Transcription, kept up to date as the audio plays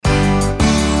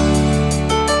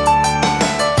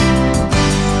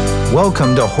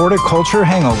Welcome to Horticulture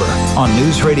Hangover on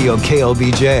News Radio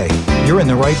KLBJ. You're in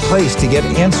the right place to get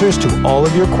answers to all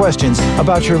of your questions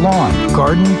about your lawn,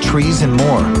 garden, trees, and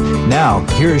more. Now,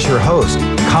 here's your host,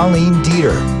 Colleen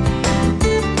Dieter.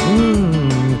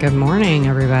 Good morning,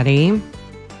 everybody.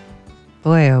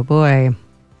 Boy, oh boy,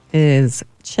 it is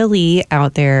chilly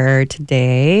out there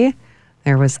today.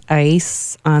 There was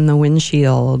ice on the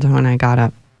windshield when I got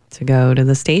up to go to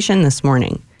the station this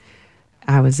morning.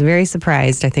 I was very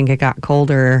surprised. I think it got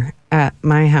colder at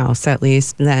my house, at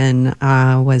least, than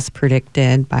was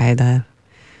predicted by the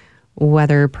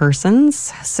weather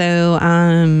persons. So,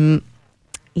 I'm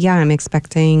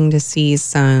expecting to see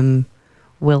some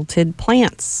wilted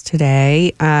plants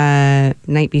today.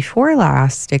 Night before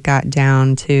last, it got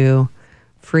down to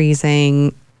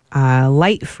freezing,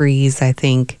 light freeze, I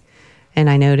think. And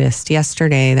I noticed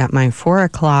yesterday that my 4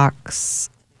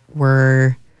 o'clocks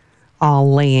were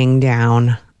all laying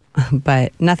down,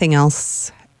 but nothing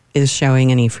else is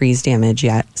showing any freeze damage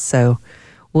yet. So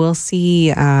we'll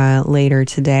see later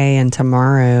today and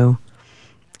tomorrow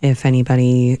if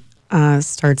anybody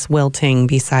starts wilting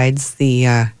besides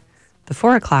the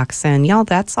 4 o'clocks. And y'all,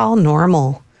 that's all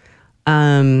normal.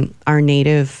 Our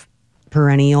native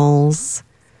perennials,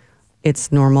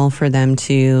 it's normal for them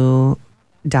to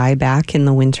die back in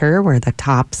the winter where the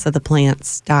tops of the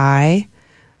plants die,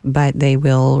 but they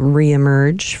will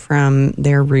reemerge from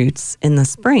their roots in the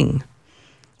spring.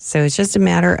 So it's just a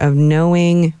matter of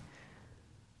knowing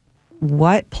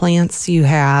what plants you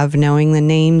have, knowing the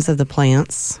names of the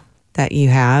plants that you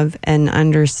have, and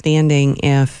understanding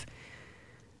if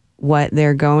what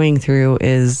they're going through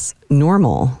is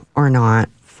normal or not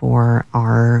for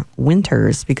our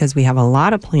winters, because we have a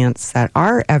lot of plants that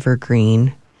are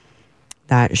evergreen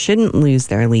that shouldn't lose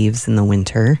their leaves in the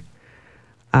winter.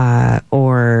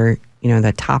 Or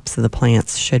the tops of the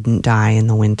plants shouldn't die in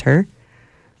the winter.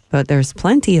 But there's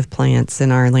plenty of plants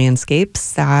in our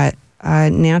landscapes that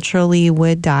naturally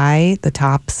would die. The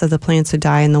tops of the plants would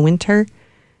die in the winter,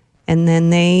 and then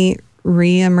they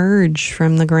reemerge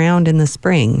from the ground in the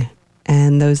spring.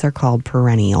 And those are called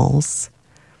perennials.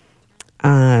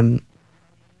 So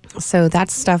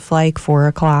that's stuff like 4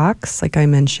 o'clocks, like I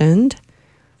mentioned,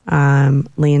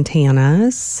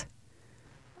 lantanas,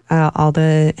 all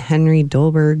the Henry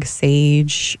Dolberg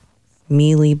sage,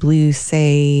 mealy blue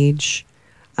sage,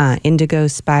 indigo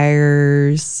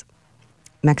spires,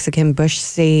 Mexican bush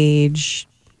sage,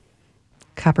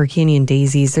 Copper Canyon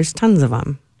daisies. There's tons of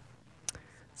them.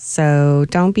 So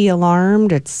don't be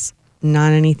alarmed. It's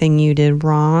not anything you did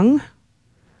wrong.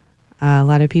 A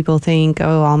lot of people think,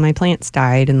 all my plants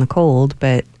died in the cold,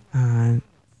 but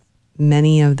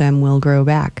many of them will grow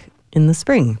back in the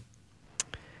spring.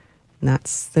 And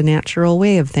that's the natural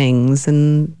way of things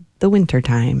in the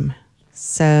wintertime.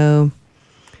 So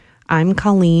I'm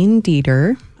Colleen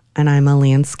Dieter, and I'm a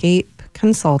landscape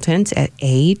consultant at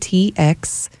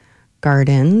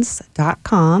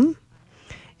atxgardens.com.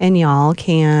 And y'all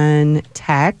can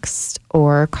text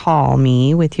or call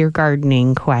me with your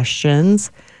gardening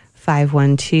questions,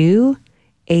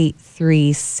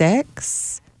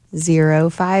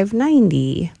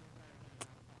 512-836-0590.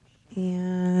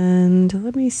 And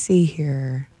let me see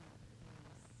here.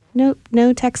 Nope,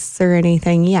 no texts or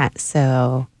anything yet.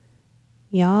 So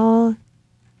y'all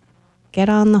get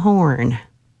on the horn.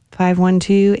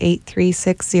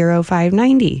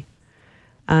 512-836-0590.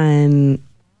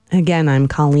 Again, I'm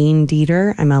Colleen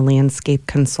Dieter. I'm a landscape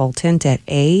consultant at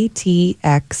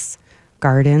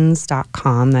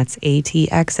atxgardens.com. That's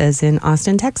ATX as in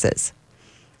Austin, Texas.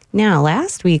 Now,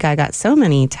 last week I got so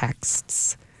many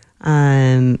texts.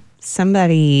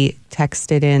 Somebody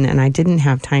texted in and I didn't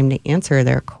have time to answer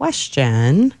their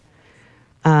question.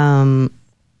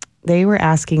 They were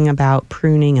asking about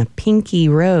pruning a pinky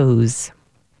rose.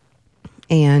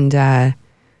 And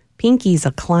Pinky's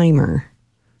a climber.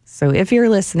 So if you're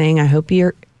listening, I hope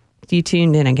you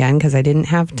tuned in again because I didn't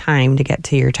have time to get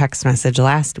to your text message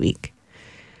last week.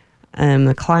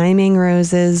 The climbing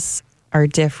roses are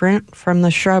different from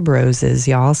the shrub roses,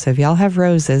 y'all. So if y'all have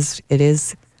roses, it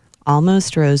is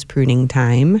almost rose pruning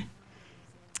time.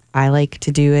 I like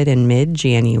to do it in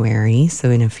mid-January.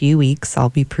 So in a few weeks, I'll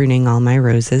be pruning all my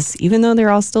roses, even though they're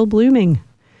all still blooming.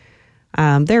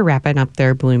 They're wrapping up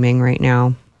their blooming right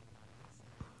now.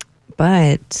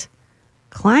 But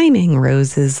climbing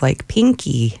roses like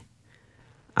Pinky,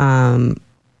 you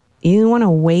want to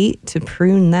wait to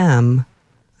prune them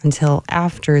until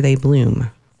after they bloom.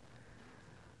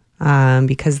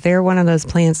 Because they're one of those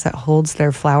plants that holds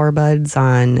their flower buds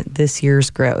on this year's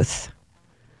growth.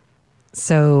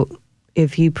 So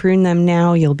if you prune them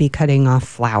now, you'll be cutting off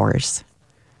flowers.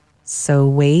 So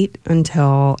wait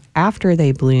until after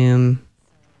they bloom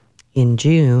in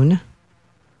June.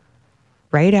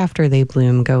 Right after they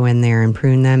bloom, go in there and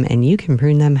prune them, and you can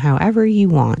prune them however you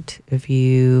want. If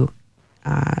you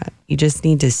just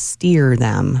need to steer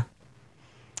them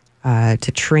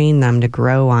to train them to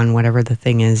grow on whatever the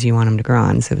thing is you want them to grow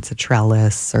on. So if it's a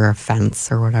trellis or a fence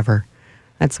or whatever,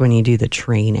 that's when you do the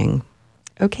training.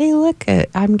 Okay, look,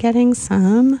 I'm getting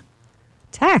some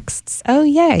texts. Oh,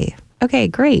 yay. Okay,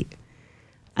 great.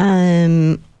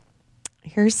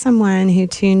 Here's someone who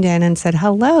tuned in and said,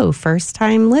 hello, first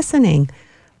time listening.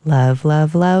 Love,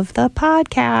 love, love the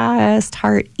podcast.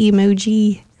 Heart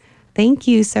emoji. Thank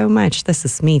you so much. This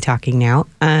is me talking now.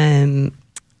 And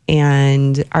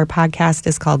our podcast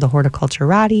is called The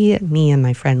Horticulturati. Me and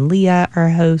my friend Leah are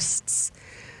hosts.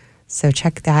 So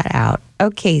check that out.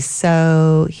 Okay,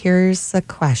 so here's a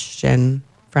question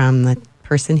from the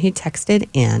person who texted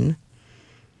in.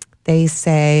 They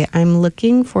say, I'm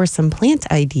looking for some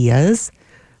plant ideas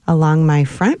along my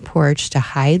front porch to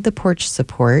hide the porch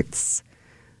supports,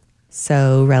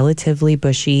 so relatively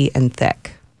bushy and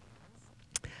thick.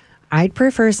 I'd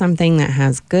prefer something that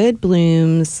has good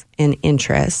blooms and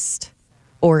interest,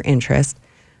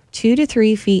 2 to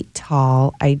 3 feet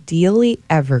tall, ideally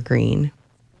evergreen.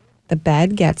 The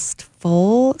bed gets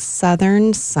full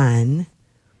southern sun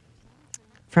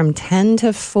from 10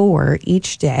 to 4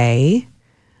 each day.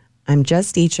 I'm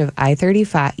just east of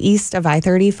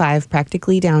I-35,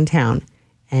 practically downtown.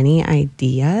 Any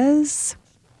ideas?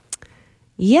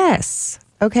 Yes.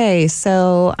 Okay,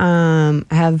 so I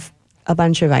have a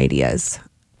bunch of ideas.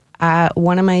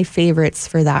 One of my favorites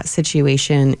for that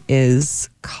situation is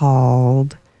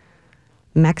called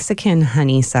Mexican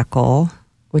honeysuckle,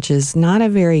 which is not a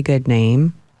very good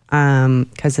name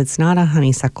because it's not a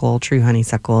honeysuckle, true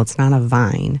honeysuckle. It's not a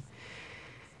vine.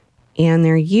 And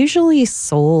they're usually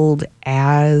sold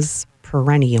as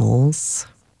perennials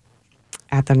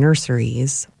at the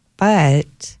nurseries,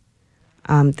 but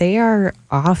they are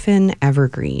often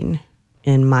evergreen.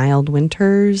 In mild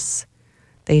winters,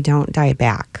 they don't die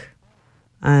back.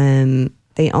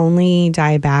 They only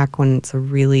die back when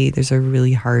there's a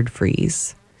really hard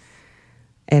freeze.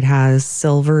 It has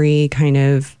silvery kind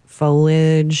of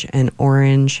foliage and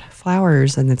orange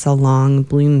flowers, and it's a long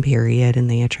bloom period,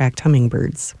 and they attract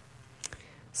hummingbirds.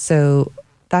 So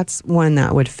that's one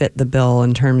that would fit the bill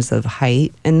in terms of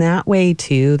height. And that way,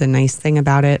 too, the nice thing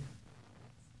about it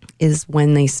is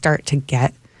when they start to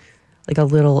get like a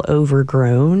little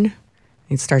overgrown,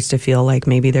 it starts to feel like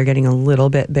maybe they're getting a little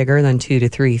bit bigger than 2 to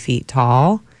 3 feet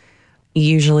tall.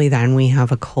 Usually then we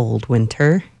have a cold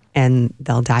winter and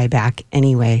they'll die back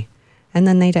anyway. And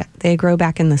then they grow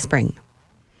back in the spring.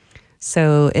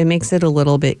 So it makes it a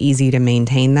little bit easy to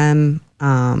maintain them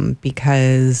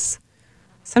because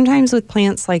sometimes with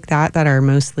plants like that are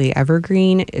mostly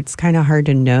evergreen, it's kind of hard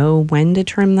to know when to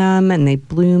trim them, and they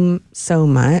bloom so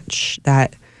much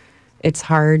that it's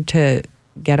hard to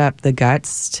get up the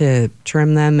guts to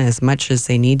trim them as much as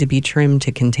they need to be trimmed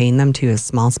to contain them to a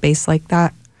small space like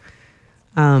that.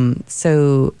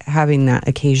 So having that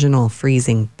occasional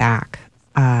freezing back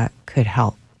could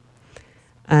help.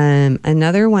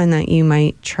 Another one that you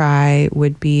might try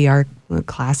would be our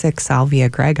classic Salvia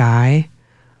greggii.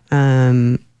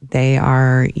 They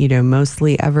are,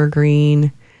 mostly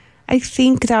evergreen. I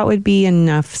think that would be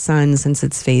enough sun since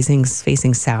it's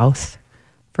facing south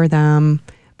for them.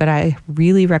 But I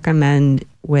really recommend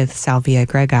with Salvia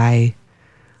greggii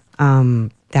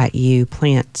that you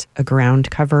plant a ground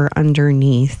cover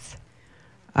underneath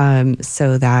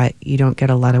so that you don't get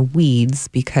a lot of weeds,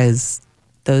 because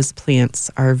those plants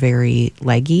are very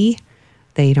leggy.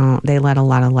 They let a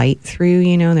lot of light through,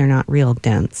 they're not real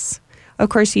dense. Of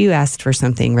course, you asked for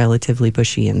something relatively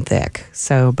bushy and thick,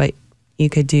 but you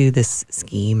could do this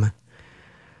scheme.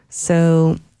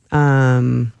 So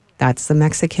that's the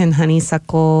Mexican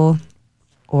honeysuckle,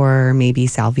 or maybe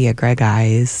Salvia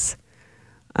greggii.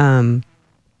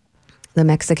 The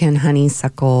Mexican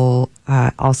honeysuckle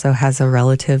also has a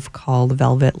relative called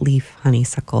velvet leaf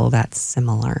honeysuckle that's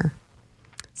similar.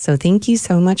 So thank you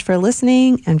so much for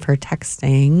listening and for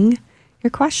texting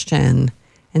your question.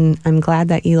 And I'm glad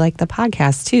that you like the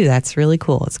podcast too. That's really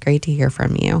cool. It's great to hear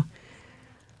from you.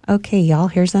 Okay, y'all,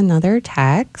 here's another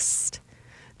text.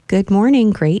 Good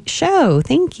morning. Great show.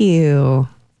 Thank you.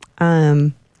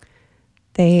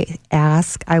 They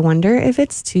ask, I wonder if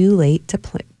it's too late to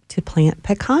plant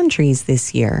pecan trees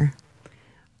this year.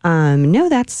 No,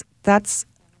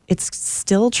 it's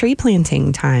still tree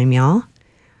planting time, y'all.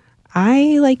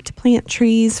 I like to plant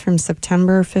trees from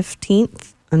September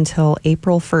 15th until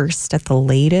April 1st at the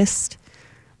latest,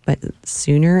 but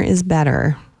sooner is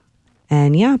better.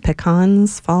 And yeah,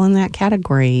 pecans fall in that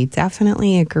category.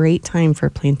 Definitely a great time for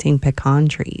planting pecan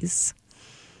trees.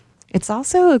 It's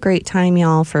also a great time,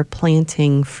 y'all, for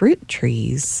planting fruit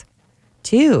trees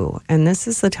too. And this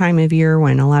is the time of year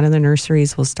when a lot of the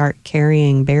nurseries will start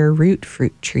carrying bare root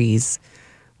fruit trees,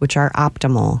 which are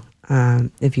optimal.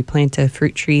 If you plant a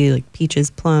fruit tree like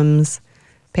peaches, plums,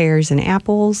 pears, and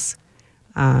apples,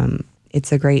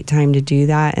 it's a great time to do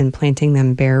that. And planting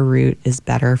them bare root is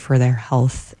better for their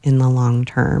health in the long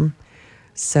term.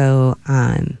 So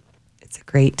it's a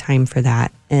great time for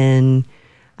that. And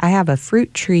I have a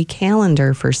fruit tree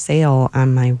calendar for sale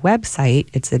on my website.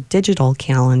 It's a digital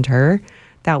calendar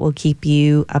that will keep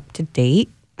you up to date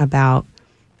about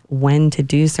when to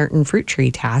do certain fruit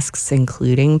tree tasks,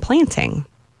 including planting.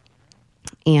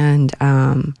 And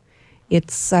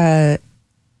it's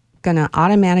going to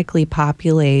automatically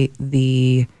populate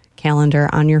the calendar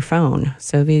on your phone.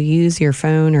 So if you use your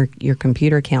phone or your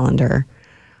computer calendar,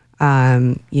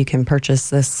 you can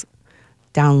purchase this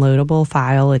downloadable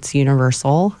file. It's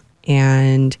universal,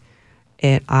 and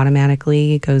it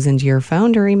automatically goes into your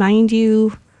phone to remind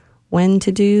you when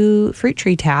to do fruit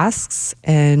tree tasks,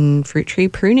 and fruit tree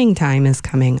pruning time is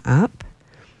coming up.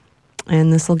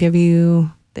 And this will give you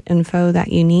the info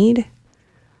that you need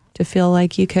to feel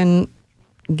like you can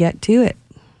get to it.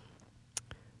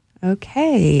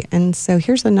 Okay, and so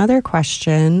here's another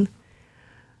question.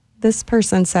 This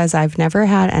person says, I've never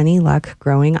had any luck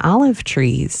growing olive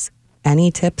trees.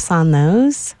 Any tips on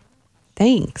those?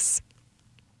 Thanks.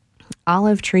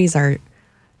 Olive trees are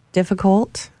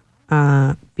difficult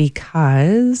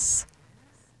because,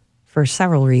 for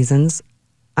several reasons,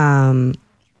 they're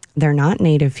not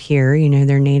native here.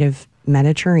 They're native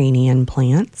Mediterranean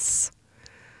plants,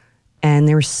 and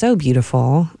they're so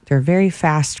beautiful. They're very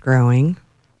fast growing,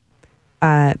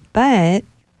 but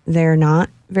they're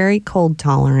not very cold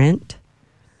tolerant,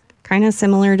 kind of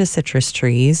similar to citrus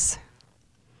trees.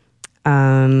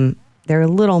 They're a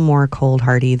little more cold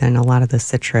hardy than a lot of the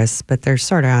citrus, but they're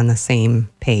sort of on the same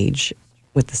page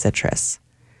with the citrus.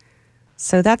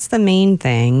 So that's the main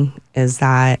thing, is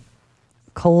that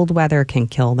cold weather can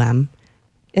kill them.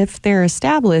 If they're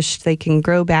established, they can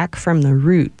grow back from the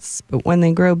roots, but when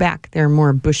they grow back, they're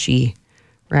more bushy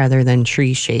rather than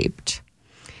tree-shaped.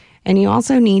 And you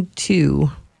also need two.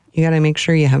 You got to make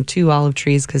sure you have two olive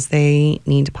trees because they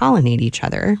need to pollinate each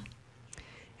other.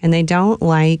 And they don't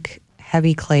like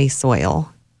heavy clay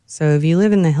soil. So if you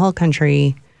live in the hill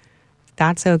country,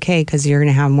 that's okay because you're going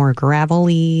to have more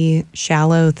gravelly,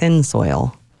 shallow, thin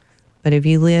soil. But if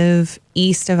you live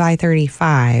east of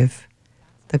I-35,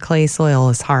 the clay soil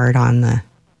is hard on the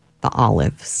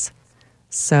olives.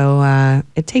 So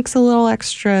it takes a little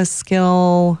extra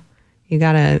skill. You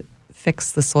got to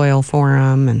fix the soil for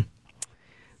them, and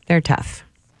they're tough.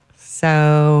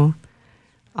 So,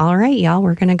 all right, y'all,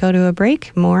 we're going to go to a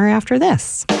break. More after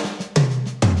this.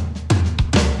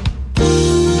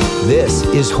 This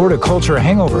is Horticulture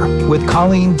Hangover with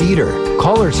Colleen Dieter.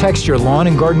 Call or text your lawn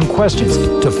and garden questions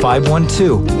to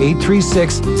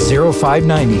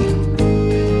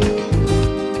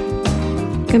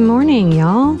 512-836-0590. Good morning,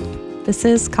 y'all. This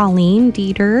is Colleen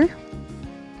Dieter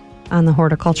on the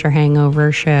Horticulture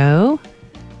Hangover Show,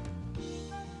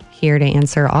 here to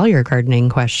answer all your gardening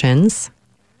questions.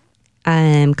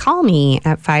 Call me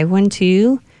at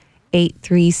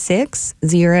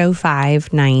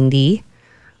 512-836-0590,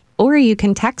 or you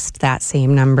can text that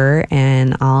same number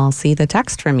and I'll see the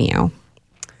text from you.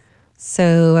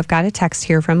 So I've got a text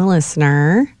here from a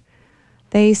listener.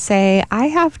 They say, I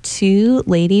have 2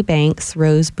 Lady Banks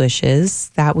rose bushes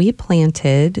that we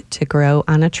planted to grow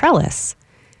on a trellis.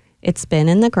 It's been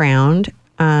in the ground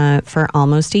for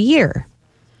almost a year,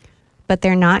 but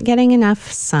they're not getting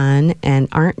enough sun and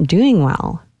aren't doing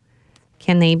well.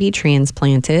 Can they be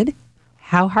transplanted?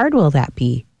 How hard will that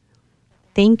be?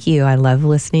 Thank you. I love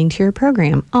listening to your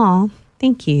program. Aw,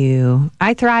 thank you.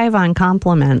 I thrive on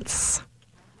compliments.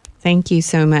 Thank you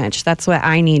so much. That's what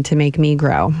I need to make me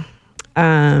grow.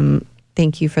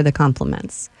 Thank you for the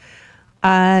compliments.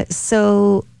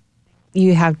 So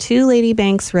you have 2 Lady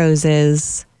Banks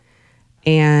roses,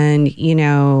 and,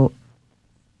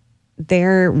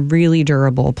 they're really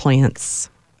durable plants.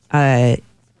 And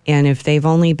if they've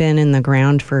only been in the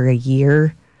ground for a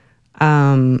year,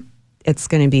 it's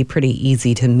going to be pretty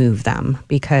easy to move them,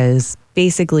 because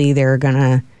basically they're going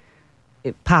to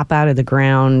pop out of the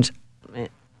ground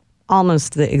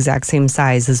almost the exact same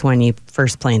size as when you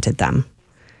first planted them,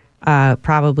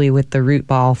 probably with the root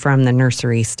ball from the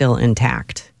nursery still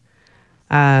intact.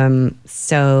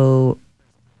 So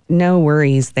no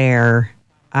worries there.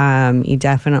 You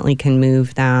definitely can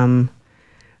move them.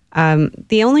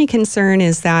 The only concern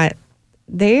is that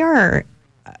they are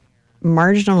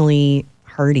marginally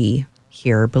hardy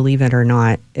here, believe it or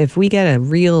not. If we get a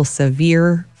real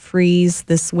severe freeze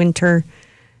this winter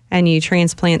and you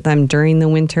transplant them during the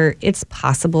winter, it's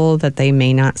possible that they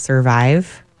may not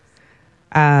survive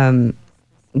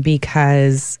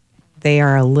because they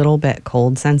are a little bit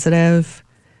cold sensitive.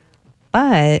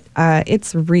 But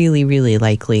it's really, really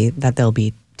likely that they'll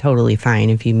be totally fine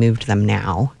if you moved them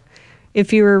now.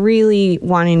 If you were really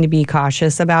wanting to be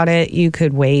cautious about it, you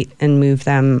could wait and move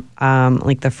them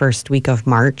like the first week of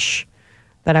March.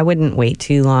 But I wouldn't wait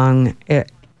too long.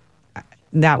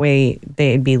 That way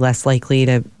they'd be less likely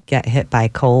to get hit by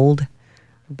cold.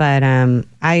 But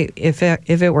if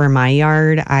it were my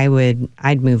yard,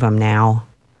 I'd move them now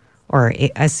or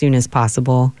as soon as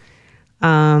possible.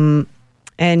 And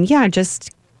yeah,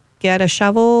 just get a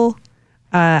shovel.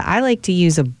 I like to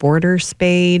use a border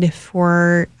spade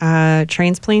for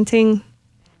transplanting,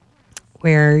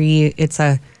 where it's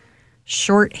a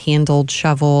short-handled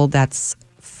shovel that's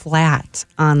flat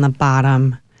on the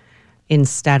bottom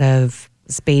instead of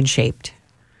spade-shaped,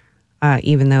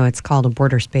 even though it's called a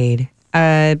border spade,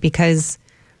 because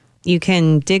you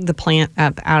can dig the plant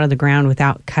up out of the ground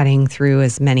without cutting through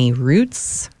as many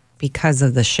roots because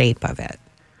of the shape of it.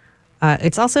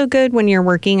 It's also good when you're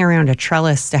working around a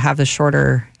trellis to have a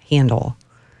shorter handle,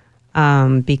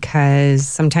 because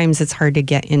sometimes it's hard to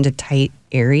get into tight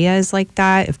areas like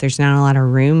that if there's not a lot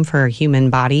of room for a human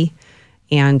body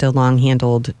and a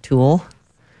long-handled tool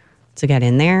to get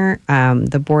in there.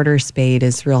 The border spade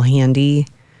is real handy.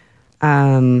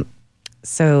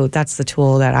 So that's the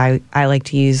tool that I like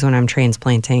to use when I'm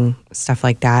transplanting, stuff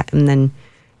like that. And then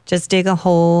just dig a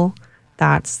hole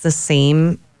that's the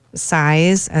same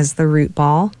size as the root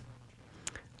ball,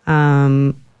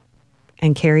 and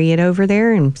carry it over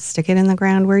there and stick it in the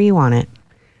ground where you want it.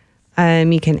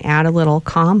 You can add a little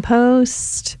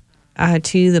compost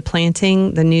to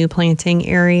the new planting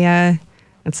area.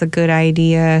 That's a good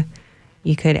idea.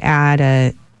 You could add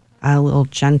a little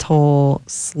gentle,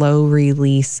 slow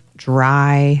release,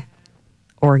 dry,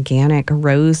 organic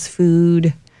rose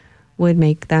food would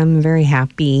make them very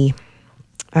happy,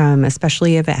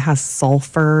 especially if it has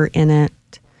sulfur in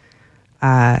it.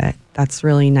 That's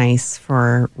really nice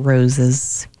for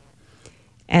roses.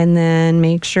 And then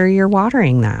make sure you're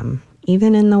watering them.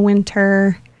 Even in the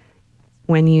winter,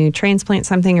 when you transplant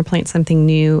something or plant something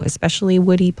new, especially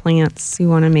woody plants, you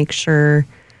want to make sure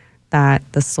that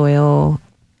the soil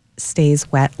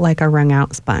stays wet like a wrung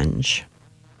out sponge.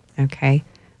 Okay?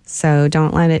 So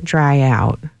don't let it dry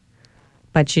out.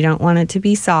 But you don't want it to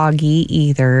be soggy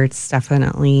either. It's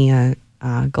definitely a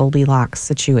Goldilocks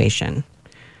situation.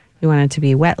 You want it to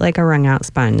be wet like a wrung out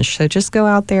sponge. So just go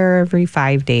out there every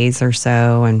 5 days or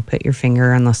so and put your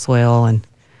finger on the soil and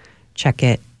check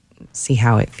it, see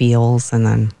how it feels, and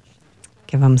then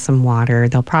give them some water.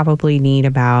 They'll probably need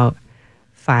about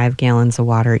 5 gallons of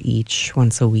water each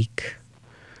once a week.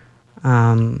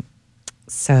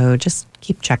 So just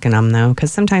keep checking them though,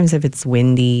 because sometimes if it's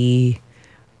windy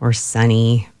or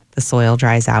sunny, the soil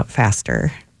dries out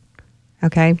faster.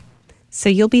 Okay? So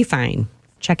you'll be fine.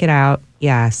 Check it out.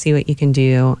 Yeah, see what you can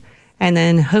do. And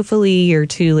then hopefully your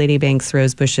 2 Ladybanks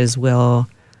rose bushes will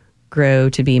grow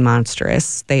to be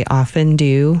monstrous. They often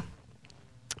do.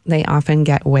 They often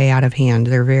get way out of hand.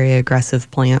 They're very aggressive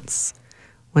plants.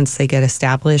 Once they get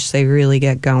established, they really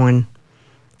get going.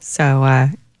 So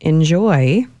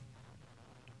enjoy.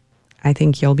 I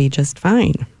think you'll be just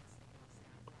fine.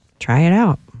 Try it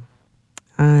out.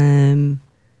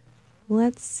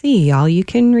 Let's see, y'all. You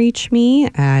can reach me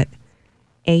at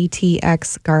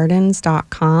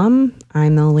atxgardens.com.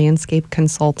 I'm a landscape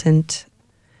consultant,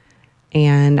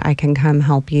 and I can come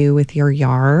help you with your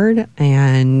yard.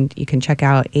 And you can check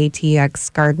out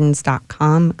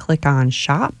atxgardens.com. Click on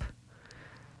shop.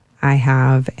 I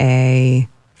have a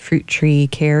fruit tree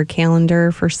care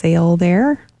calendar for sale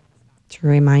there to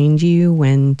remind you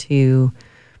when to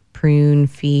prune,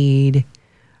 feed,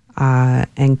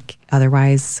 and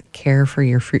otherwise care for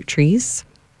your fruit trees.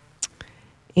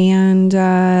 And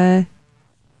I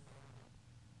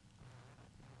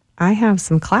have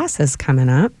some classes coming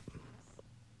up.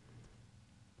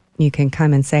 You can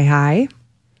come and say hi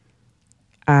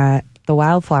at the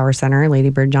Wildflower Center, Lady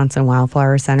Bird Johnson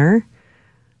Wildflower Center,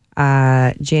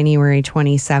 January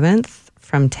 27th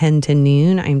from 10 to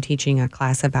noon. I'm teaching a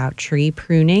class about tree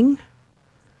pruning.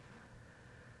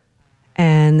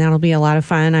 And that'll be a lot of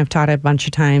fun. I've taught it a bunch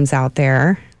of times out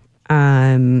there.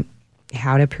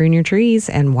 How to prune your trees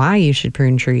and why you should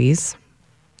prune trees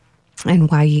and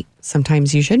why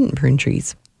sometimes you shouldn't prune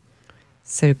trees.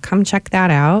 So come check that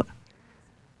out.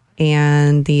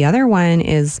 And the other one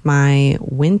is my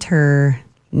winter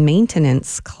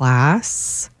maintenance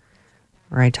class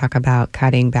where I talk about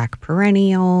cutting back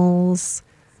perennials,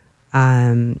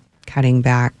 cutting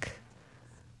back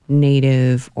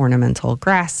native ornamental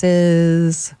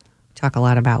grasses, talk a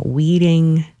lot about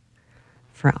weeding.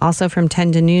 Also from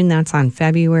 10 to noon, that's on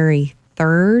February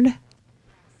 3rd.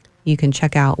 You can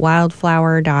check out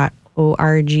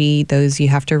wildflower.org. Those, you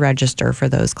have to register for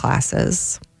those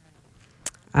classes.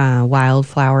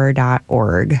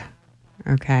 Wildflower.org.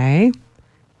 Okay.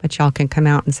 But y'all can come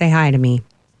out and say hi to me.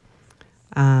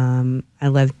 I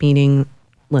love meeting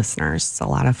listeners. It's a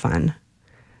lot of fun.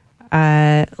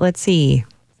 Let's see.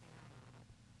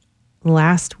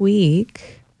 Last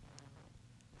week,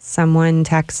 someone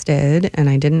texted,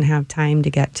 and I didn't have time to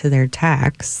get to their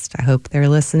text. I hope they're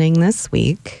listening this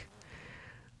week.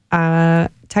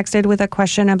 Texted with a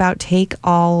question about take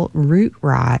all root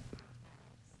rot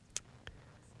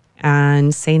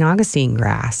and St. Augustine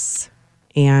grass.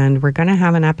 And we're going to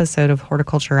have an episode of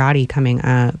Horticulturati coming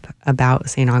up about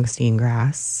St. Augustine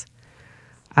grass.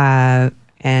 But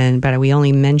we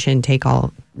only mentioned take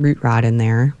all root rot in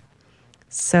there.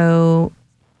 So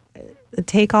the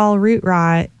take all root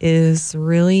rot is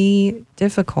really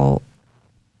difficult.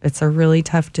 It's a really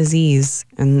tough disease,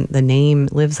 and the name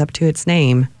lives up to its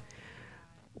name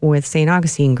with St.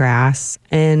 Augustine grass.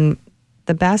 And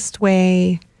the best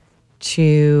way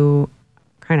to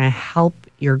kind of help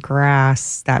your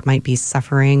grass that might be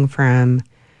suffering from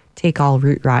take all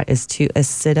root rot is to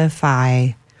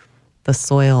acidify the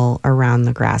soil around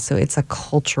the grass. So it's a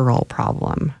cultural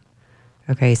problem.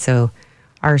 Okay, so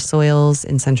our soils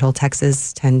in Central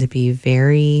Texas tend to be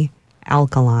very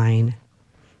alkaline,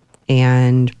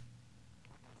 and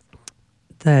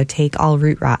the take all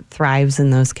root rot thrives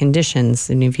in those conditions.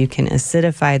 And if you can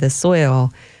acidify the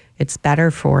soil, it's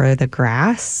better for the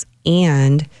grass,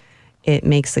 and it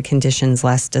makes the conditions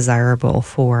less desirable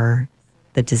for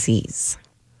the disease.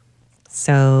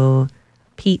 So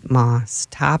peat moss,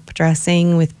 top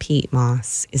dressing with peat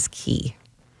moss is key.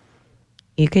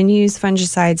 You can use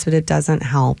fungicides, but it doesn't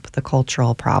help the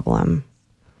cultural problem.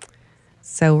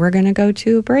 So we're going to go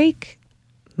to a break.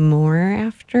 More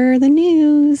after the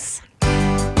news.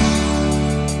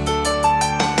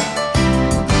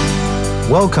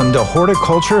 Welcome to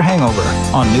Horticulture Hangover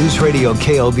on News Radio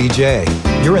KLBJ.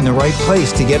 You're in the right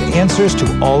place to get answers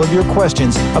to all of your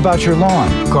questions about your lawn,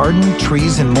 garden,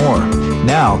 trees, and more.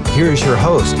 Now, here's your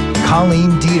host,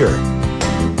 Colleen Dieter.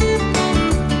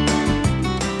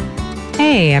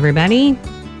 Hey, everybody.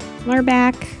 We're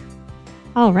back.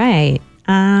 All right.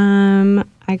 I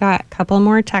got a couple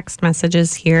more text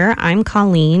messages here. I'm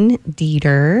Colleen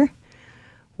Dieter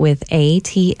with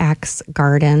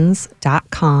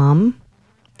atxgardens.com.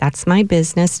 That's my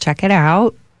business. Check it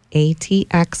out,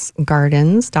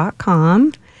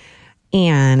 atxgardens.com.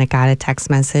 And I got a text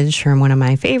message from one of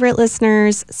my favorite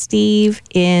listeners, Steve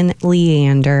in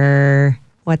Leander.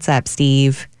 What's up,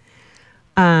 Steve?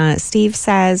 Steve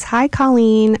says, "Hi,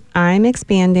 Colleen. I'm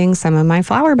expanding some of my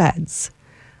flower beds.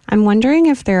 I'm wondering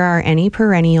if there are any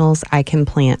perennials I can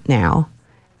plant now.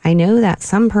 I know that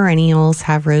some perennials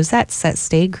have rosettes that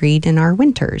stay green in our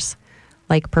winters,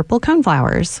 like purple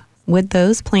coneflowers. Would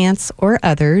those plants or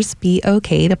others be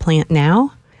okay to plant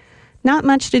now? Not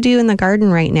much to do in the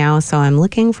garden right now, so I'm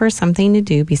looking for something to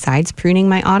do besides pruning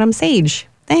my autumn sage.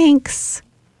 Thanks."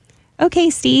 Okay,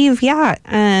 Steve. Yeah.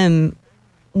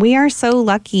 We are so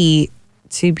lucky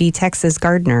to be Texas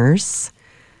gardeners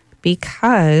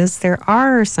because there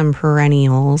are some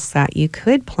perennials that you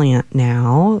could plant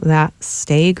now that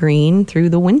stay green through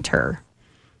the winter.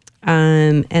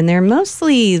 And they're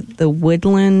mostly the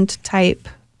woodland type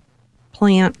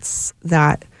plants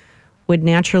that would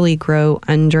naturally grow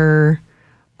under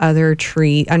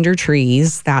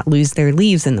trees that lose their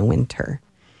leaves in the winter.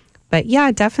 But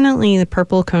yeah, definitely the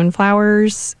purple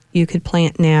coneflowers you could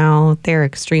plant now. They're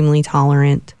extremely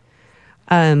tolerant.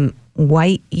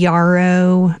 White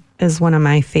yarrow is one of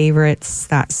my favorites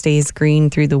that stays green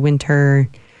through the winter.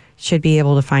 Should be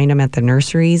able to find them at the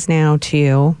nurseries now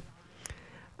too.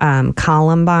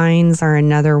 Columbines are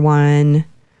another one.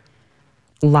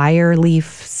 Lyre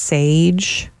leaf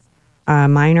sage.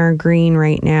 Mine are green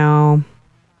right now.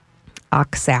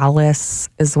 Oxalis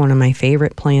is one of my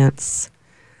favorite plants.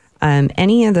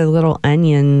 Any of the little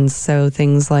onions, so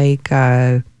things like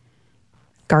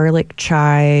garlic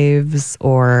chives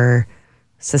or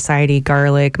society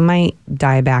garlic might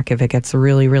die back if it gets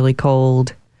really, really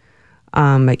cold.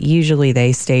 But usually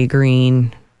they stay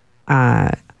green.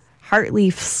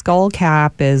 Heartleaf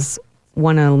skullcap is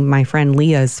one of my friend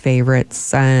Leah's favorites.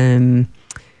 They're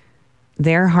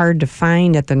hard to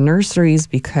find at the nurseries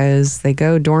because they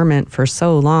go dormant for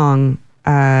so long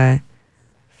from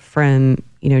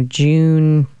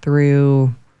June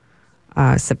through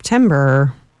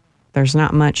September, there's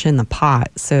not much in the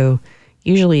pot. So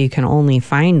usually you can only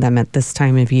find them at this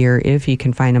time of year, if you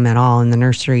can find them at all in the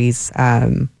nurseries,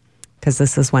 because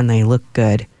this is when they look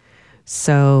good.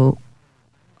 So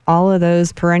all of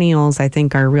those perennials, I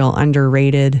think, are real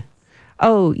underrated.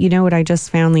 Oh, you know what I just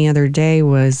found the other day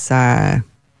was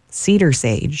cedar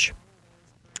sage.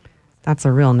 That's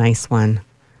a real nice one.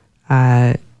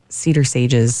 Cedar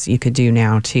sages you could do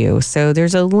now too. So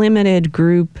there's a limited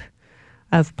group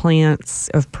of plants,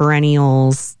 of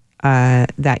perennials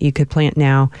that you could plant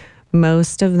now.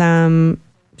 Most of them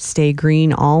stay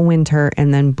green all winter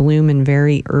and then bloom in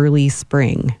very early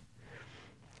spring.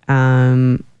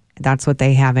 That's what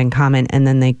they have in common. And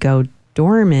then they go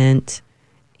dormant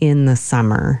in the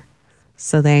summer.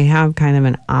 So they have kind of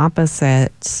an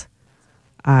opposite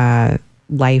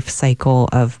life cycle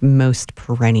of most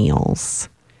perennials,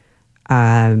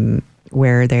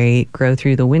 where they grow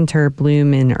through the winter,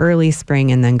 bloom in early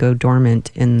spring, and then go dormant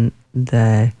in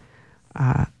the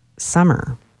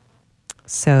summer.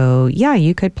 So yeah,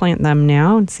 you could plant them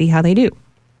now and see how they do.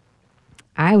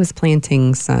 I was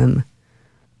planting some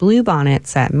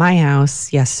bluebonnets at my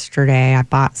house yesterday. I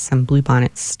bought some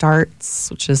bluebonnet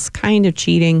starts, which is kind of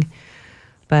cheating,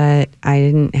 but I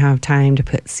didn't have time to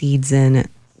put seeds in at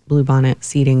bluebonnet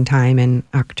seeding time in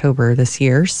October this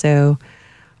year. So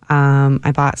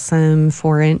I bought some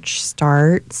 4-inch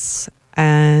starts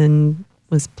and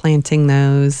was planting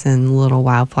those in a little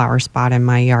wildflower spot in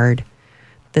my yard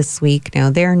this week. Now,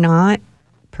 they're not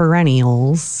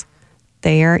perennials.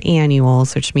 They are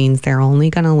annuals, which means they're only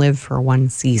going to live for one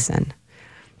season.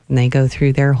 And they go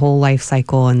through their whole life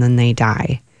cycle and then they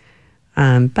die.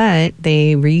 But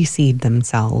they reseed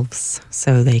themselves.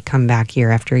 So they come back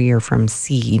year after year from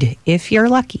seed, if you're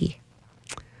lucky.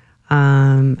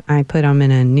 I put them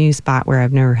in a new spot where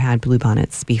I've never had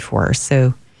bluebonnets before.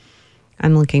 So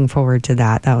I'm looking forward to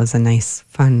that. That was a nice,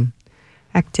 fun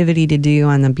activity to do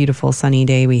on the beautiful sunny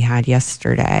day we had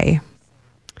yesterday.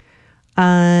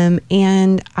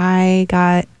 And I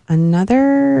got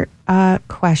another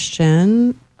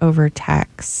question over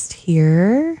text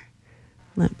here.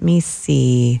 Let me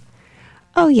see.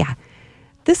 Oh, yeah.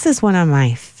 This is one of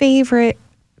my favorite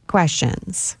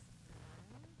questions.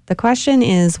 The question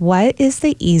is, what is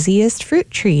the easiest fruit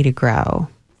tree to grow?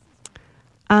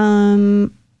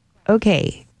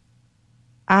 Okay.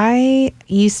 I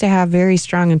used to have very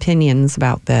strong opinions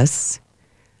about this,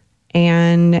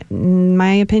 and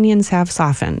my opinions have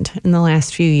softened in the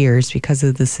last few years because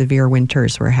of the severe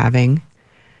winters we're having.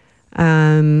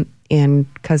 And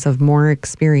because of more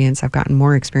experience, I've gotten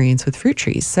more experience with fruit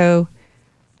trees. So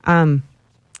I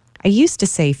used to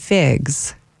say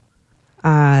figs.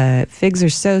 Figs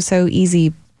are so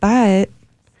easy, but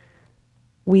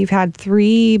we've had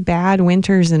 3 bad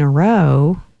winters in a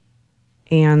row,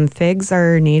 and figs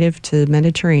are native to the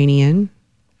Mediterranean,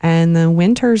 and the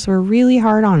winters were really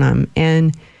hard on them,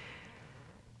 and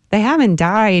they haven't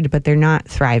died, but they're not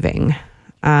thriving.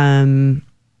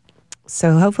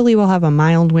 So hopefully we'll have a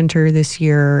mild winter this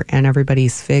year, and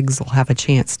everybody's figs will have a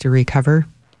chance to recover.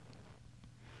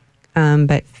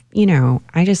 But,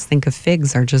 I just think of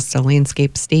figs are just a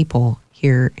landscape staple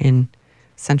here in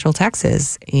Central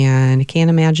Texas, and I can't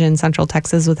imagine Central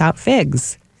Texas without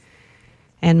figs.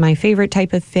 And my favorite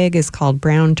type of fig is called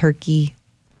brown turkey,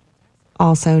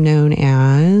 also known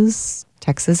as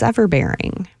Texas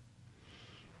everbearing.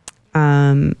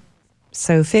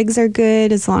 So figs are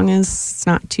good as long as it's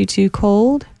not too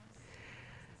cold.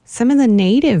 Some of the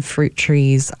native fruit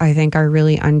trees I think are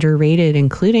really underrated,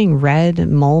 including red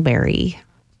mulberry.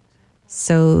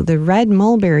 So the red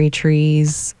mulberry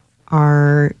trees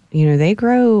are, they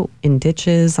grow in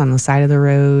ditches on the side of the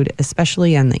road,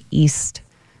 especially on the east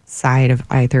side of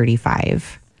I-35.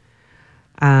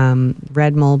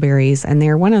 Red mulberries, and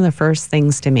they're one of the first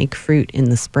things to make fruit in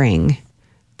the spring.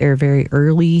 They're very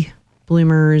early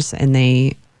bloomers, and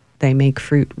they make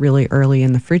fruit really early,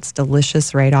 and the fruit's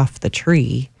delicious right off the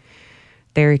tree.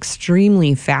 They're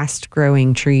extremely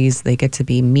fast-growing trees. They get to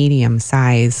be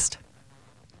medium-sized.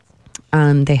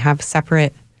 They have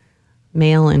separate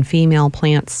male and female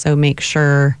plants, so make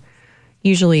sure,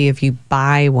 usually if you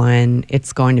buy one,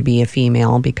 it's going to be a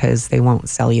female because they won't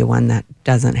sell you one that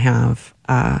doesn't have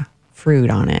fruit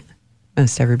on it.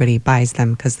 Most everybody buys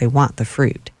them because they want the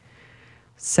fruit.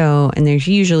 So, and there's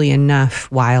usually enough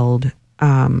wild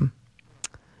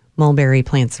mulberry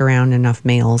plants around, enough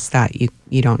males that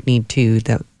you don't need two,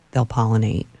 that they'll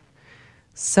pollinate.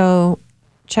 So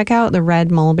check out the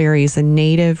red mulberries, a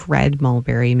native red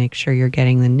mulberry. Make sure you're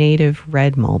getting the native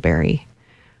red mulberry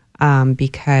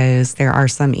because there are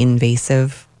some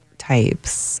invasive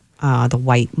types The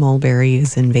white mulberry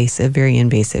is invasive, very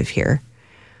invasive here.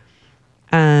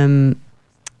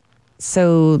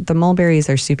 So the mulberries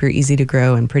are super easy to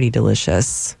grow and pretty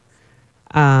delicious.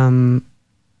 You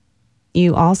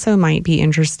also might be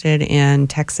interested in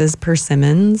Texas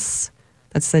persimmons.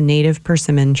 That's the native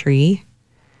persimmon tree.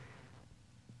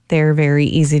 They're very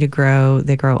easy to grow.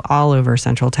 They grow all over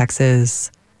Central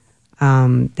Texas.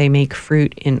 They make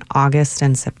fruit in August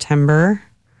and September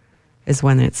is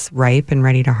when it's ripe and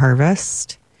ready to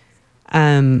harvest.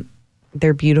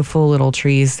 They're beautiful little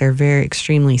trees. They're very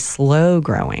extremely slow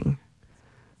growing,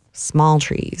 small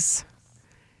trees.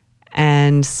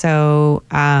 And so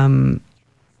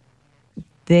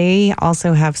they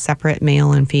also have separate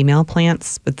male and female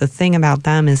plants. But the thing about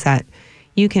them is that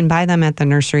you can buy them at the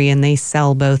nursery and they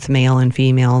sell both male and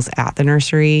females at the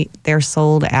nursery. They're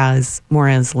sold as more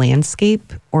as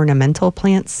landscape ornamental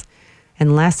plants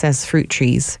and less as fruit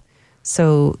trees.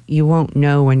 So you won't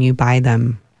know when you buy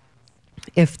them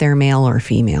if they're male or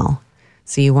female.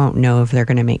 So you won't know if they're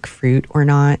going to make fruit or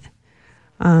not.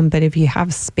 But if you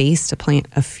have space to plant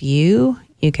a few,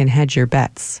 you can hedge your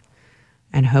bets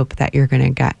and hope that you're going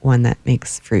to get one that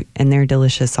makes fruit. And they're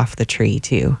delicious off the tree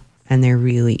too. And they're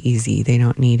really easy. They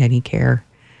don't need any care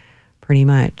pretty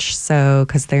much. So,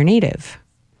 because they're native.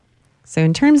 So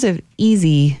in terms of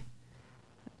easy,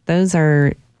 those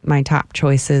are my top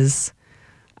choices.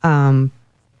 But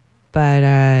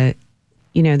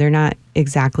they're not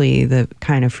exactly the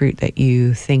kind of fruit that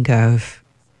you think of,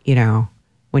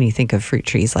 when you think of fruit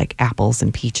trees like apples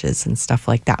and peaches and stuff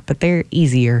like that. But they're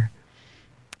easier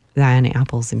than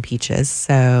apples and peaches.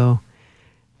 So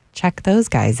check those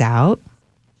guys out.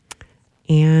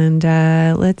 And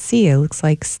let's see. It looks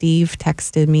like Steve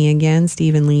texted me again.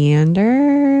 Steve and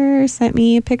Leander sent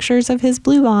me pictures of his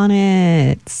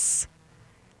bluebonnets.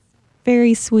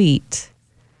 Very sweet.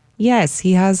 Yes,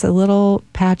 he has a little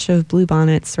patch of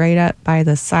bluebonnets right up by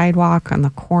the sidewalk on the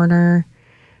corner.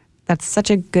 That's such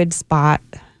a good spot.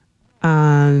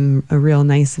 A real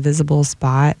nice visible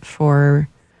spot for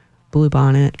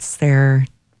bluebonnets.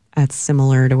 That's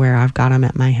similar to where I've got them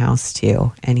at my house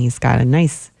too. And he's got a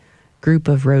nice group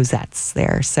of rosettes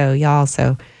there. So y'all,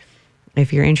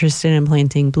 if you're interested in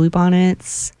planting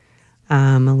bluebonnets,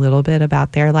 a little bit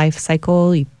about their life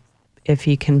cycle, if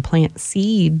you can plant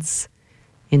seeds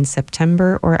in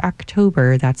September or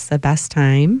October, that's the best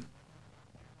time.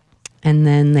 And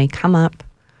then they come up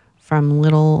from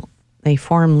they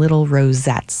form little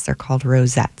rosettes. They're called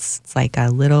rosettes. It's like a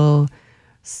little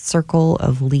circle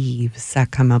of leaves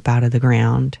that come up out of the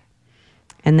ground.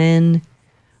 And then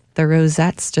the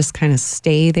rosettes just kind of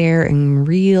stay there and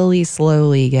really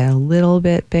slowly get a little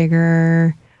bit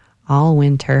bigger all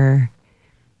winter.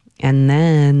 And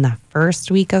then the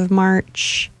first week of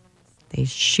March, they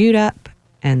shoot up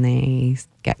and they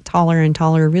get taller and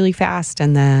taller really fast.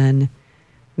 And then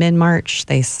mid-March,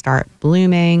 they start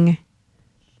blooming.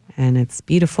 And it's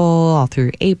beautiful all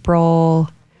through April.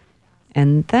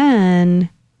 And then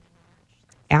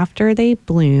after they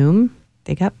bloom,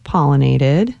 they get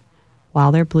pollinated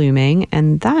while they're blooming.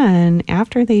 And then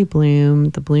after they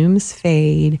bloom, the blooms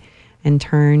fade and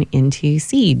turn into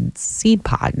seed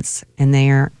pods. And they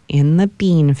are in the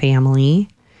bean family.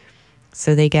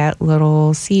 So they get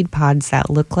little seed pods that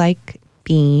look like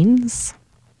beans.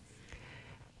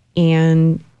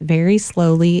 And very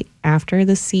slowly, after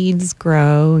the seeds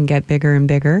grow and get bigger and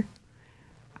bigger,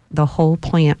 the whole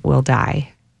plant will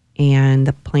die. And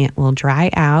the plant will dry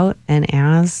out. And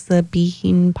as the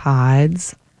bean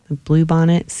pods, the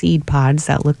bluebonnet seed pods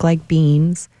that look like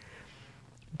beans,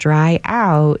 dry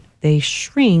out, they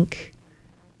shrink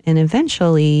and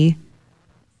eventually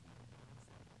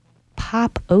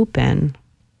pop open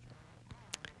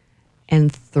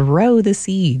and throw the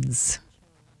seeds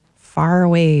far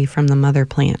away from the mother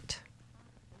plant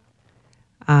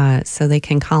so they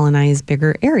can colonize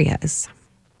bigger areas.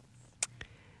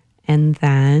 And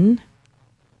then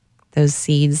those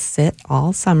seeds sit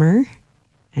all summer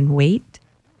and wait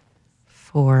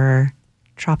for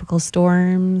tropical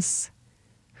storms,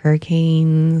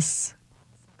 hurricanes,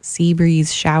 sea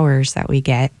breeze showers that we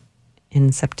get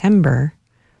in September.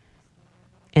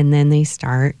 And then they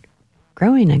start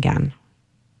growing again.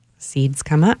 Seeds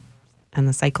come up and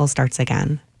the cycle starts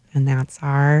again. And that's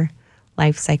our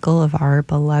life cycle of our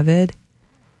beloved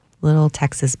little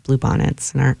Texas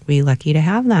bluebonnets. And aren't we lucky to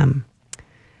have them?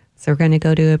 So we're going to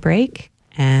go to a break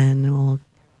and we'll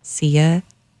see you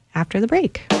after the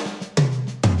break.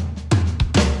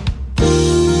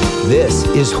 This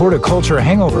is Horticulture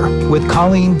Hangover with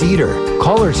Colleen Dieter.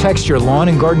 Call or text your lawn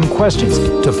and garden questions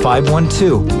to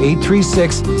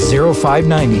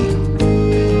 512-836-0590.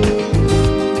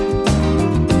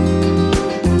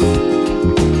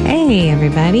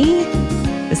 everybody.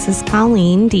 This is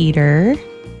Colleen Dieter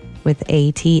with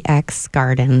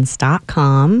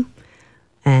atxgardens.com,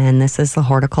 and this is the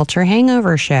Horticulture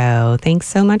Hangover Show. Thanks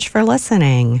so much for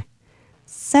listening.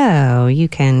 So you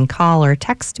can call or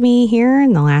text me here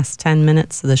in the last 10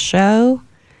 minutes of the show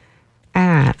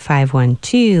at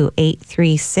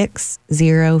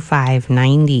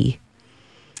 512-836-0590.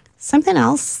 Something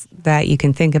else that you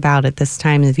can think about at this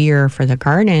time of year for the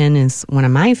garden is one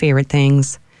of my favorite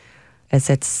things is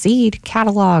it's seed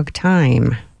catalog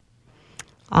time.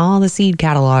 All the seed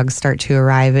catalogs start to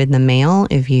arrive in the mail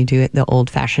if you do it the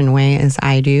old-fashioned way as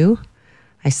I do.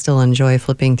 I still enjoy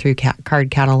flipping through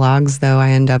card catalogs, though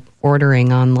I end up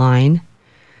ordering online.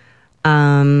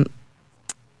 That's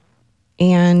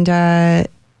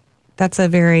a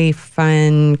very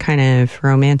fun, kind of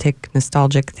romantic,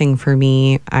 nostalgic thing for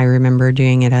me. I remember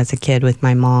doing it as a kid with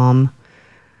my mom,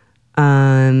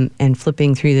 and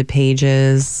flipping through the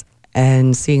pages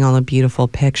and seeing all the beautiful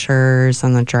pictures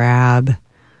on the drab,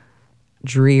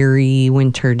 dreary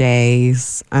winter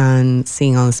days, and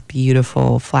seeing all this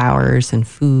beautiful flowers and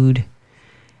food.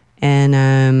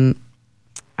 And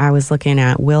I was looking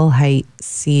at Wilhite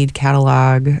Seed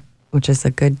Catalog, which is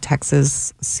a good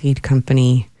Texas seed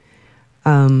company,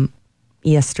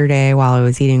 yesterday while I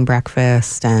was eating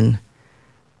breakfast, and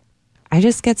I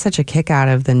just get such a kick out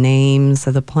of the names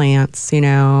of the plants,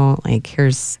 like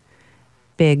here's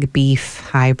Big Beef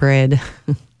Hybrid,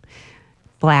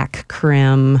 Black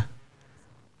Crim,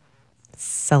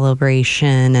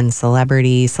 Celebration, and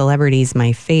Celebrity. Celebrity's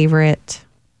my favorite.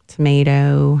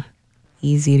 Tomato,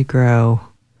 easy to grow.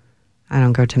 I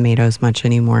don't grow tomatoes much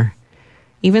anymore.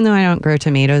 Even though I don't grow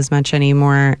tomatoes much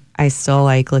anymore, I still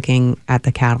like looking at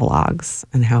the catalogs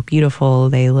and how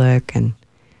beautiful they look, and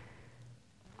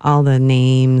all the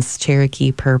names: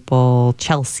 Cherokee Purple,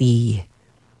 Chelsea,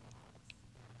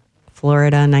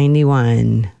 Florida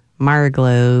 91,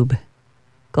 Marglobe,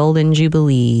 Golden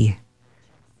Jubilee.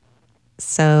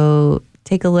 So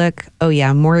take a look. Oh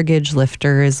yeah, Mortgage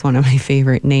Lifter is one of my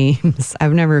favorite names.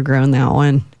 I've never grown that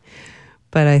one,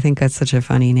 but I think that's such a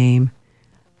funny name.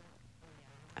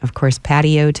 Of course,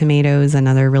 Patio Tomato is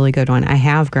another really good one. I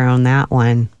have grown that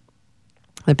one.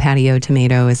 The Patio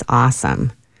Tomato is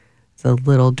awesome. It's a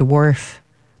little dwarf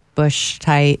bush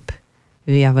type.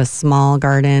 If you have a small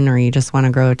garden or you just want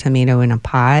to grow a tomato in a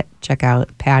pot, check out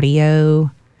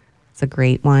Patio. It's a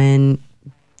great one.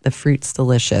 The fruit's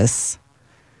delicious.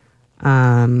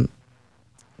 Ponderosa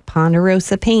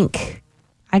Pink.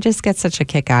 I just get such a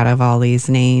kick out of all these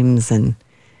names and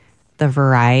the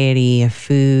variety of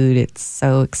food. It's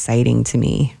so exciting to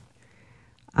me.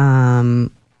 And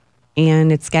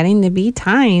it's getting to be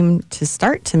time to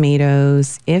start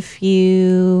tomatoes. If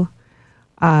you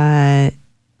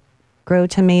grow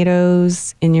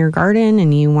tomatoes in your garden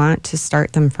and you want to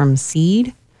start them from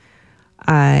seed,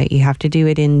 you have to do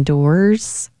it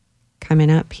indoors coming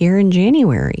up here in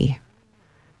January.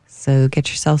 So get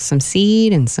yourself some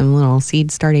seed and some little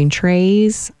seed starting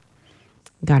trays.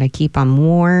 Got to keep them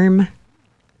warm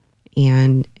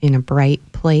and in a bright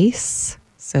place.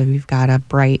 So you've got a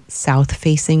bright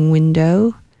south-facing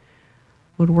window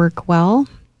would work well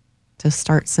to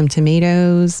start some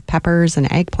tomatoes, peppers, and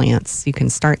eggplants. You can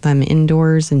start them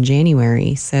indoors in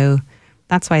January. So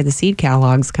that's why the seed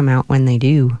catalogs come out when they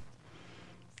do.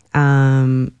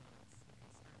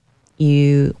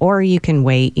 You can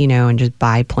wait, and just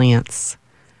buy plants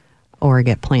or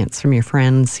get plants from your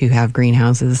friends who have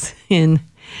greenhouses in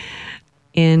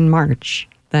March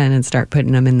then and start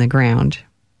putting them in the ground.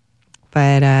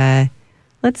 But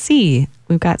let's see.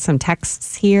 We've got some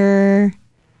texts here.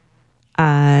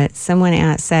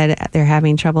 Someone said they're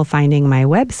having trouble finding my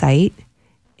website.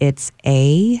 It's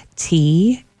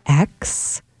ATX,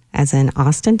 as in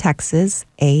Austin, Texas,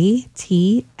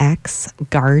 ATX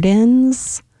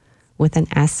Gardens with an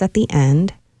S at the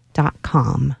end,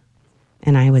 .com.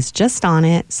 And I was just on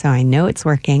it, so I know it's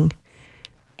working.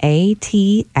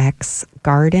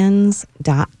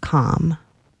 atxgardens.com.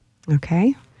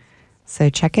 Okay? So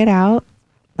check it out.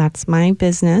 That's my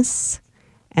business.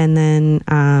 And then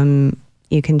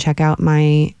you can check out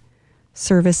my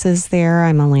services there.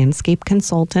 I'm a landscape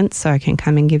consultant, so I can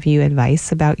come and give you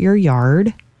advice about your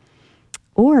yard.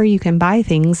 Or you can buy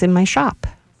things in my shop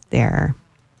there.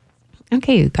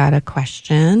 Okay, you got a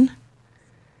question.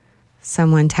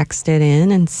 Someone texted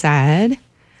in and said,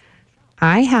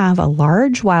 I have a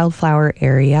large wildflower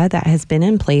area that has been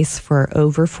in place for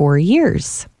over 4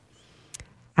 years.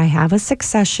 I have a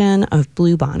succession of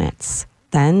bluebonnets,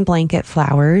 then blanket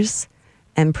flowers,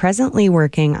 and presently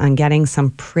working on getting some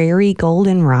prairie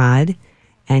goldenrod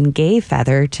and gay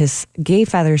feather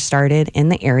started in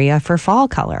the area for fall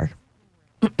color.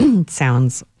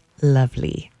 Sounds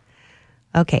lovely.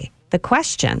 Okay, the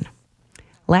question.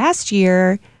 Last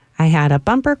year, I had a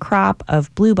bumper crop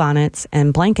of bluebonnets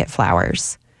and blanket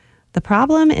flowers. The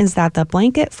problem is that the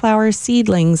blanket flower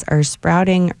seedlings are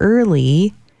sprouting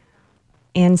early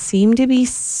and seem to be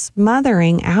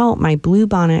smothering out my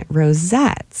bluebonnet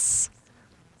rosettes.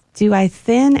 Do I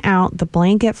thin out the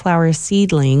blanket flower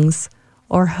seedlings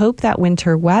or hope that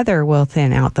winter weather will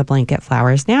thin out the blanket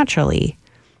flowers naturally?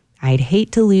 I'd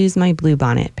hate to lose my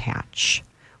bluebonnet patch.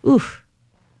 Oof.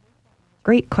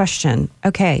 Great question.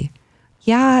 Okay.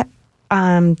 Yeah,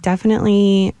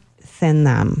 definitely thin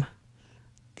them.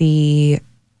 The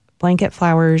blanket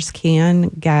flowers can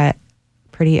get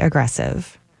pretty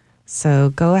aggressive. So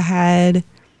go ahead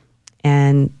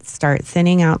and start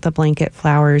thinning out the blanket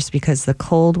flowers because the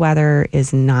cold weather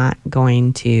is not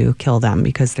going to kill them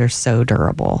because they're so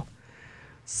durable.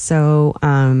 So,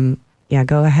 yeah,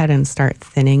 go ahead and start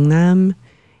thinning them.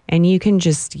 And you can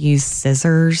just use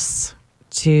scissors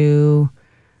to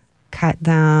cut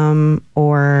them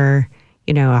or,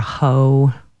 a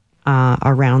hoe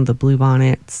around the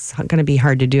bluebonnet. It's going to be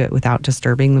hard to do it without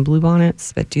disturbing the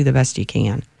bluebonnets, but do the best you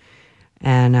can.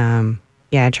 And,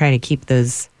 try to keep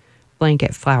those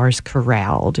blanket flowers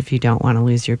corralled if you don't want to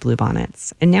lose your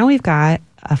bluebonnets. And now we've got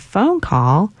a phone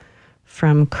call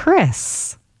from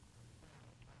Chris.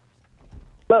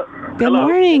 Hello. Good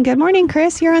morning. Good morning,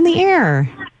 Chris. You're on the air.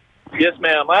 Yes,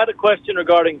 ma'am. I had a question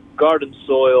regarding garden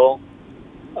soil.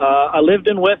 I lived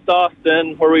in West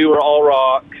Austin where we were all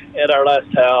rock at our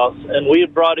last house, and we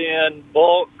had brought in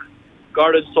bulk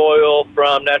garden soil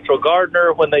from Natural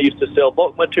Gardener when they used to sell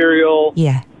bulk material.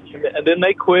 Yeah. And then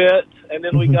they quit, and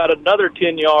then we got another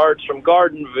 10 yards from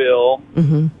Gardenville.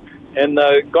 Mm-hmm. And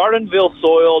the Gardenville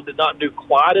soil did not do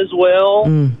quite as well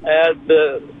as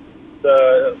the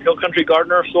Hill Country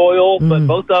Gardener soil, but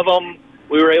both of them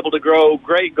we were able to grow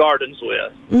great gardens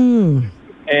with.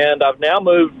 And I've now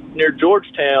moved near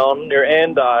Georgetown, near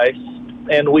Andice,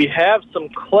 and we have some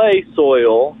clay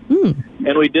soil,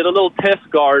 and we did a little test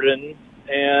garden,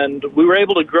 and we were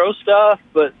able to grow stuff,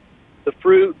 but the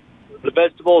fruit, the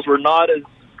vegetables were not as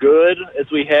good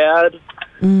as we had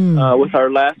with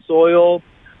our last soil.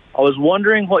 I was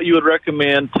wondering what you would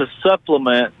recommend to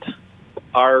supplement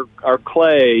our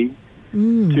clay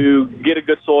to get a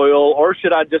good soil, or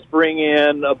should I just bring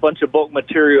in a bunch of bulk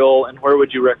material, and where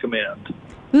would you recommend?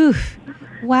 Oof.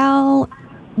 Well,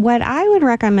 what I would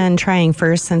recommend trying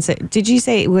first, did you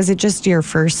say, was it just your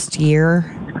first year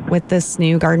with this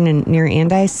new garden near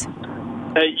Andice?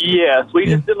 Yes, we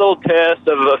just did a little test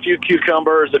of a few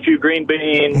cucumbers, a few green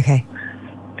beans,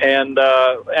 and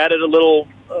added a little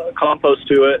compost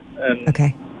to it, and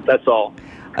that's all.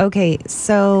 Okay,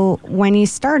 so when you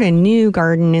start a new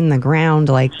garden in the ground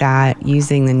like that,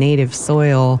 using the native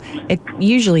soil, it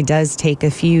usually does take a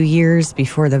few years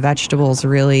before the vegetables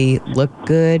really look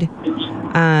good.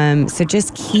 So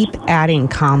just keep adding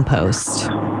compost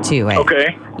to it.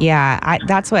 Okay. Yeah,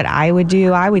 that's what I would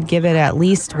do. I would give it at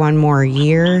least one more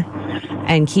year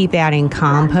and keep adding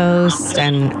compost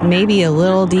and maybe a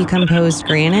little decomposed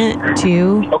granite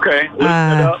too. Okay, loosen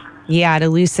it up. Yeah, to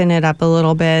loosen it up a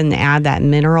little bit and add that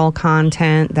mineral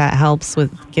content that helps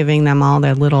with giving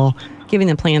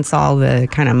the plants all the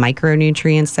kind of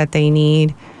micronutrients that they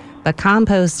need. But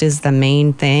compost is the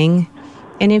main thing.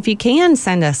 And if you can,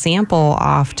 send a sample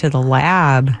off to the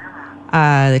lab,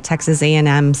 the Texas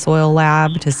A&M Soil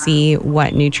Lab, to see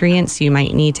what nutrients you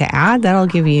might need to add. That'll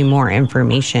give you more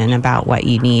information about what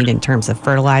you need in terms of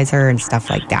fertilizer and stuff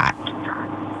like that.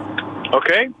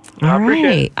 Okay. I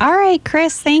appreciate it. All right,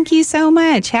 Chris, thank you so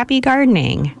much. Happy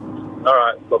gardening. All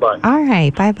right. Bye-bye. All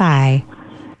right. Bye-bye.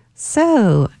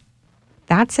 So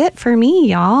that's it for me,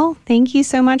 y'all. Thank you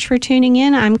so much for tuning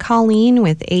in. I'm Colleen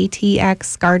with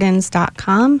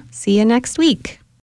atxgardens.com. See you next week.